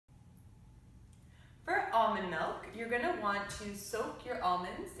almond milk, you're going to want to soak your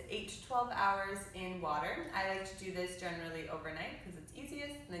almonds 8 to 12 hours in water. I like to do this generally overnight because it's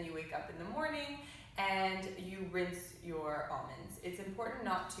easiest, and then you wake up in the morning and you rinse your almonds. It's important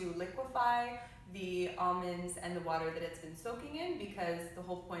not to liquefy the almonds and the water that it's been soaking in, because the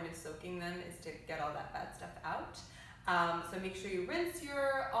whole point of soaking them is to get all that bad stuff out. So make sure you rinse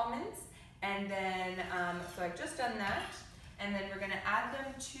your almonds, and then, so I've just done that, and then we're going to add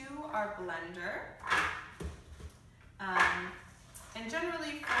them to our blender. And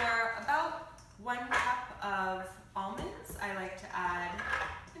generally for about 1 cup of almonds, I like to add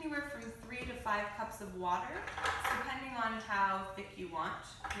anywhere from 3 to 5 cups of water, depending on how thick you want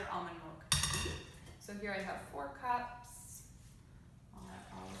your almond milk to be. So here I have 4 cups. I'll add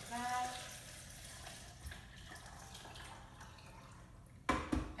all of that.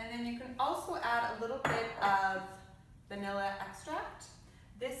 And then you can also add a little bit of vanilla extract.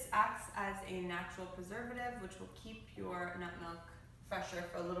 This acts as a natural preservative, which will keep your nut milk fresher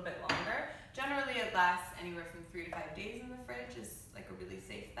for a little bit longer. Generally it lasts anywhere from 3 to 5 days in the fridge, is like a really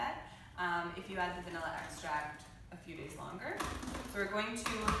safe bet. If you add the vanilla extract a few days longer. So we're going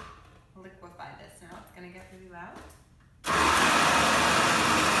to liquefy this now. It's going to get really loud.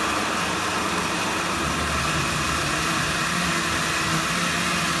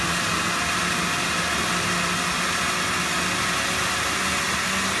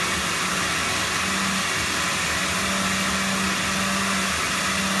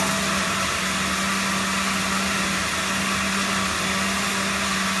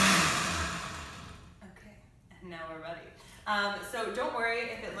 So don't worry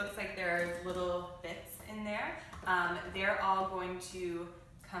if it looks like there are little bits in there. They're all going to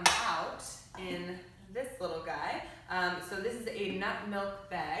come out in this little guy. So this is a nut milk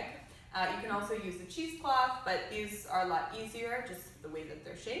bag. You can also use a cheesecloth, but these are a lot easier, just the way that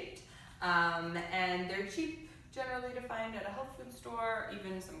they're shaped. And they're cheap generally to find at a health food store,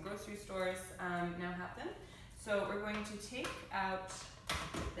 even some grocery stores now have them. So we're going to take out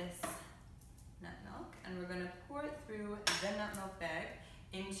this nut milk, and we're going to pour it through the nut milk bag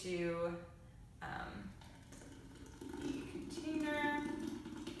into the container.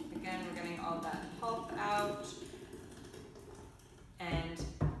 Again, we're getting all that pulp out, and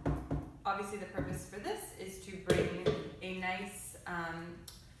obviously the purpose for this is to bring a nice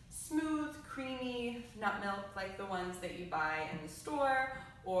smooth, creamy nut milk like the ones that you buy in the store,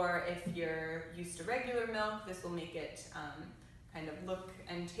 or if you're used to regular milk, this will make it kind of look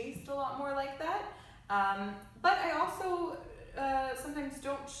and taste a lot more like that. But I also sometimes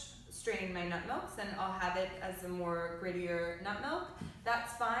don't strain my nut milks, and I'll have it as a more grittier nut milk.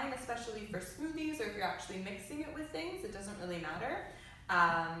 That's fine, especially for smoothies, or if you're actually mixing it with things, it doesn't really matter.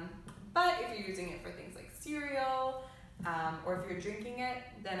 But if you're using it for things like cereal, or if you're drinking it,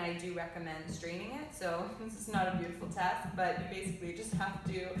 then I do recommend straining it. So this is not a beautiful task, but you basically just have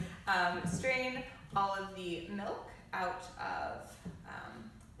to strain all of the milk out of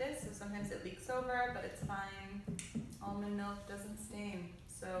this. So sometimes it leaks over, but it's fine. Almond milk doesn't stain,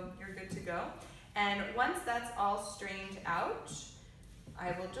 so you're good to go. And once that's all strained out,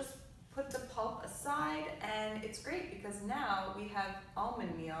 I will just put the pulp aside, and it's great because now we have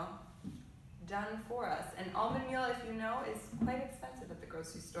almond meal done for us. And almond meal, if you know, is quite expensive at the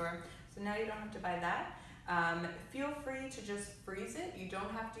grocery store, so now you don't have to buy that. Feel free to just freeze it. You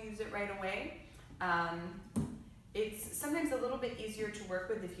don't have to use it right away. It's sometimes a little bit easier to work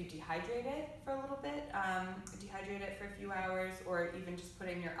with if you dehydrate it for a little bit. Dehydrate it for a few hours, or even just put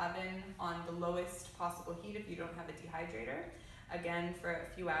it in your oven on the lowest possible heat if you don't have a dehydrator. Again, for a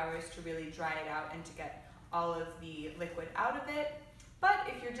few hours to really dry it out and to get all of the liquid out of it. But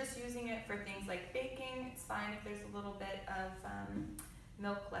if you're just using it for things like baking, it's fine if there's a little bit of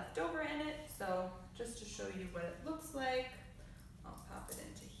milk left over in it. So just to show you what it looks like, I'll pop it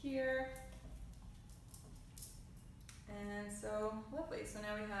into here. And so, lovely. So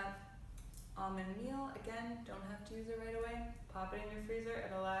now we have almond meal. Again, don't have to use it right away. Pop it in your freezer.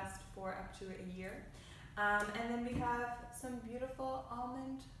 It'll last for up to a year. And then we have some beautiful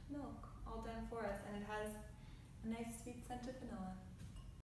almond milk all done for us. And it has a nice sweet scent of vanilla.